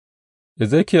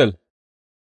Ezekiel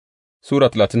Sura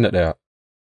 31.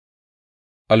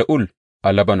 Al'ul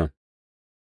a Lebanon.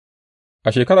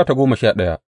 A shekara ta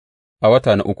 11, a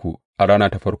wata na uku, a rana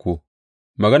ta farko,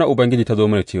 maganar Ubangiji ta zo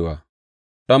mini cewa,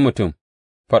 Ɗan mutum,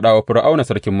 faɗa wa Fir'auna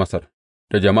sarkin Masar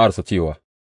da jama'arsa cewa,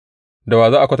 Da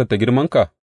wa za a kwatanta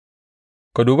girmanka?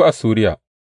 Ka dubi Assuriya,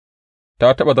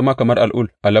 ta taɓa zama kamar al'ul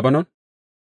a Lebanon,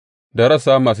 da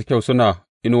rassa masu kyau suna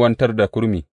inuwantar da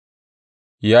kurmi,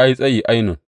 ya yi tsayi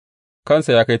ainun,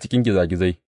 kansa ya kai cikin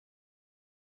gizagizai,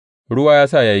 ruwa ya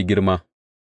sa ya yi girma,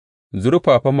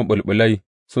 zurfafan maɓulɓulai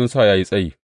sun sa ya yi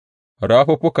tsayi,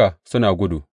 rafuffuka suna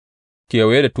gudu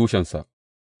kewaye da tushensa,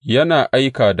 yana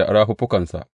aika da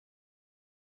rafuffukansa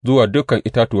zuwa dukan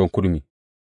itatuwan kurmi,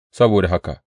 saboda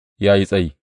haka ya yi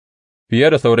tsayi fiye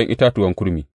da sauran itatuwan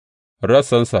kurmi,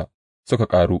 rassansa suka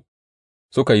ƙaru,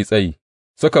 suka yi tsayi,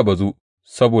 suka bazu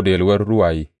saboda yalwar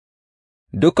ruwaye,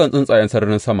 dukan tsuntsayen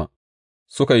sararin sama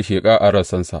suka yi sheƙa a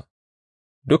rassansa,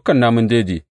 dukan namun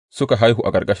jeji suka haihu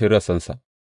a ƙarƙashin rassansa,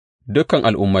 dukan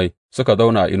al'ummai suka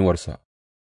zauna a inuwarsa,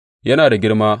 yana da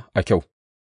girma a kyau,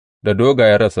 da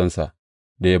dogayen rassansa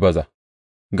da ya baza,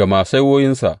 gama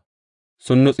saiwoyinsa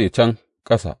sun nutse can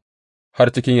ƙasa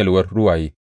har cikin yalwar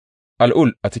ruwaye,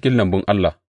 al'ul a cikin lambun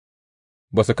Allah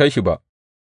ba su kai shi ba,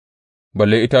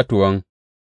 balle itatuwan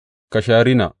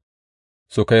kasharina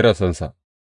su kai rassansa,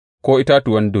 ko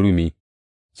itatuwan durumi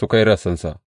su kai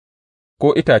rassansa,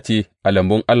 ko itace a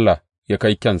lambun Allah ya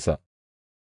kai kyansa.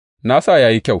 Na sa ya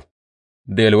yi kyau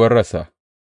da yalwar rassa,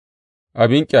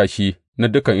 abin ƙyashi na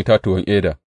dukan itatuwan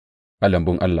Eden a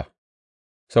lambun Allah.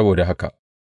 Saboda haka,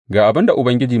 ga abin da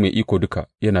Ubangiji Mai Iko Duka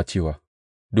yana cewa,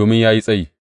 domin ya yi tsayi,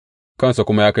 kansa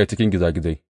kuma ya kai cikin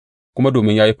gizagizai, kuma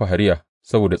domin ya yi fariya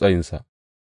saboda tsayinsa,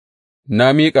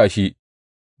 na miƙa shi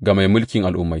ga mai mulkin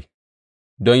al'ummai,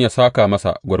 don yă sāka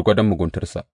masa gwargwadon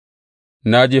muguntarsa,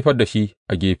 na jefar da shi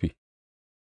a gefe,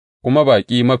 kuma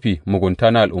baƙi mafi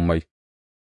mugunta na al'ummai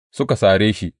suka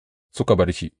sare shi suka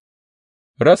bar shi,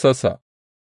 rassansa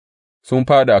sun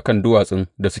fāɗi a kan duwatsun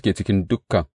da suke cikin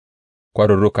dukan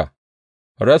kwaruruka,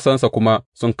 rassansa kuma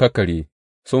sun kakkarye,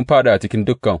 sun fāɗi a cikin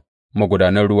dukan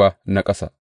magudanan ruwa na ƙasa,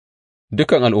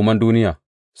 dukan al'umman duniya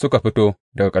suka fito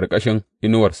daga ƙarƙashin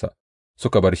inuwarsa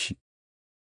suka bar shi,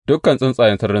 dukan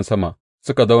tsuntsayen sararin sama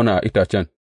suka zauna a itacen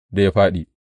da ya fāɗi,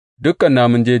 dukan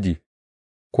namun jeji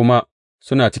kuma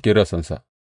suna cikin rassansa,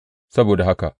 saboda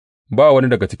haka ba wani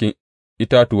daga cikin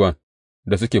itatuwan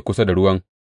da suke kusa da ruwan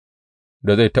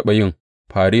da zai taɓa yin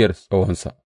fariyar tsawonsa,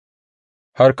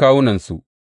 har kawunansu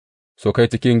su kai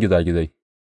cikin gizagizai,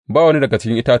 ba wani daga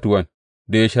cikin itatuwan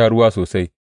da ya sha ruwa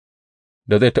sosai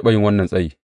da zai taɓa yin wannan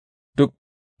tsayi, duk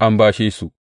an bashe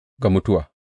su ga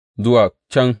mutuwa, zuwa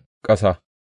can ƙasa,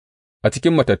 a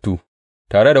cikin matattu,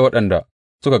 tare da waɗanda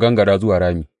suka gangara zuwa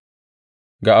rami.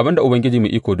 Ga abin da Ubangiji Mai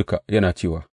Iko Duka yana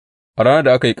cewa, A ranar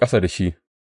da aka yi ƙasa da shi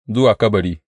zuwa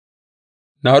kabari,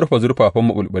 na rufe zurfafan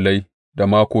maɓulɓulai da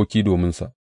makoki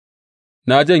dominsa,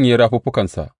 na janye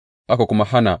rafuffukansa aka kuma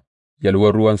hana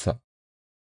yalwar ruwansa,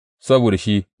 saboda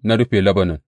shi na rufe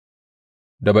Lebanon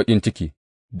da baƙin ciki,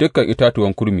 dukan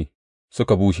itatuwan kurmi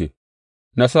suka bushe,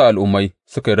 na sa al'ummai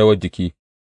suka yi rawar jiki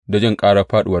da jin ƙarar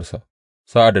fāɗuwarsa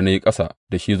sa'ad da na yi ƙasa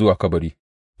da shi zuwa kabari,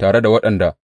 tare da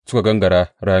waɗanda suka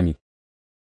gangara rami.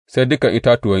 Sai dukan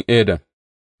itatuwan Eden,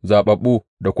 zaɓaɓɓu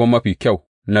da kuma mafi kyau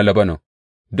na Lebanon,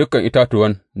 dukan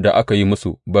itatuwan da aka yi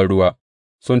musu banruwa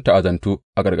sun ta'azantu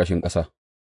a ƙarƙashin ƙasa,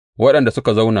 waɗanda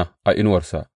suka zauna a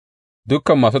inuwarsa,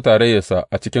 dukan masu tarayyarsa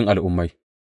a cikin al'ummai,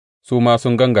 su ma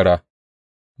sun gangara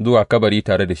zuwa kabari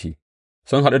tare da shi,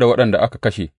 sun haɗu da waɗanda aka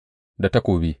kashe da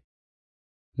takobi.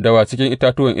 Da wa cikin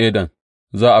itatuwan Eden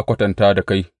za a kwatanta da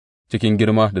kai cikin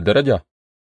girma da daraja?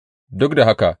 Duk da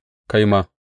haka kai ma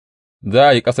za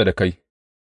a yi ƙasa da kai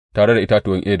tare da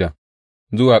itatuwan Eden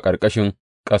zuwa ƙarƙashin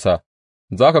ƙasa,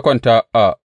 za ka kwanta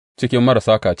a cikin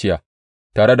marasa kaciya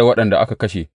tare da waɗanda aka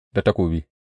kashe da takobi.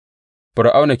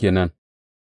 Fir'auna ke nan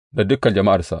da dukan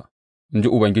jama'arsa, in ji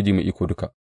Ubangiji Mai Iko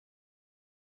Duka.